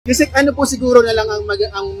Kasi ano po siguro na lang ang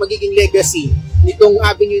magiging legacy nitong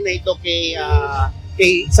avenue na ito kay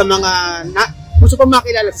sa mga gusto pa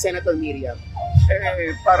makilala si Senator Miriam?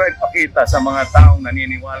 Para ipakita sa mga taong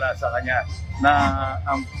naniniwala sa kanya na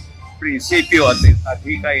ang prinsipyo at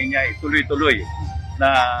hikay niya ituloy-tuloy, na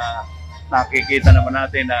nakikita naman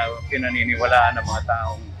natin na pinaniniwalaan ng mga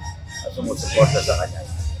taong sumusuporta sa kanya.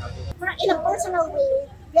 In a personal way,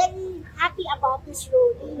 very happy about this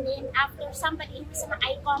road being named after somebody who's an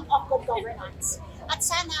icon of good governance. At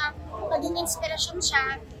sana maging inspirasyon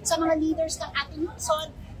siya sa mga leaders ng ating lungsod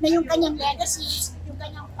na yung kanyang legacies, yung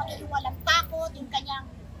kanyang pagiging walang takot, yung kanyang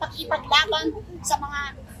pag-ipaglaban sa mga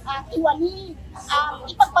tiwali,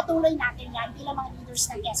 ipagpatuloy natin yan bilang mga leaders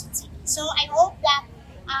ng Quezon City. So I hope that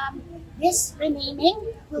this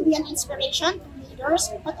renaming will be an inspiration to leaders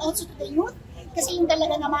but also to the youth, kasi yung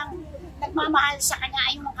talaga namang nagmamahal sa kanya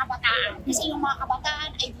ay yung mga kabataan. Kasi yung mga kabataan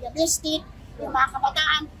idealistic, yung mga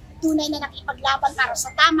kabataan tunay na nakipaglaban para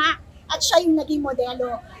sa tama, at siya yung naging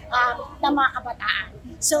modelo ng mga kabataan.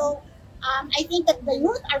 So, I think that the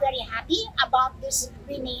youth are very happy about this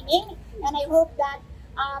renaming, and I hope that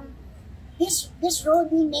this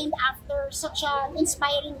road being named after such an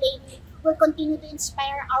inspiring lady will continue to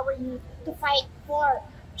inspire our youth to fight for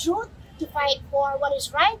truth, to fight for what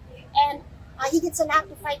is right, and higit sa lahat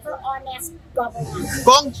to fight for honest governance.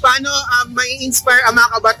 Kung paano may inspire ang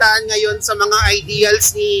mga kabataan ngayon sa mga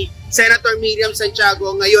ideals ni Senator Miriam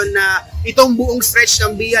Santiago ngayon na itong buong stretch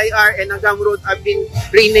ng BIR-Agham Roads have been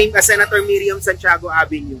renamed as Senator Miriam Santiago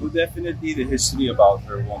Avenue? Well, definitely the history about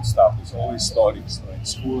her won't stop. It's always stories. In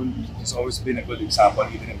school, it's always been a good example,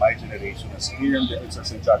 even in my generation, as Miriam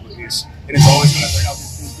Defensor-Santiago is. And it's always going to turn out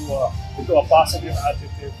into a positive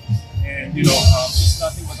adjective. And it's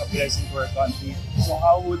nothing but a blessing for our country. So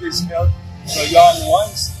how would this help the young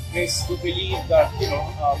ones is to believe that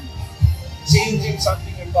changing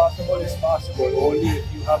something impossible is possible only if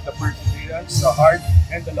you have the perseverance, the heart,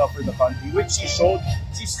 and the love for the country, which she showed.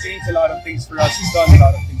 She's changed a lot of things for us. She's done a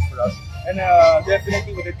lot of things for us. And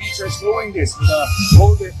definitely with the teachers knowing this, with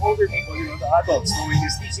the older people, the adults knowing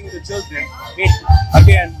this, teaching the children,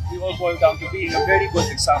 again, we all boil down to being a very good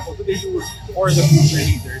example to the youth or the future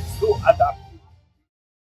leaders to adapt.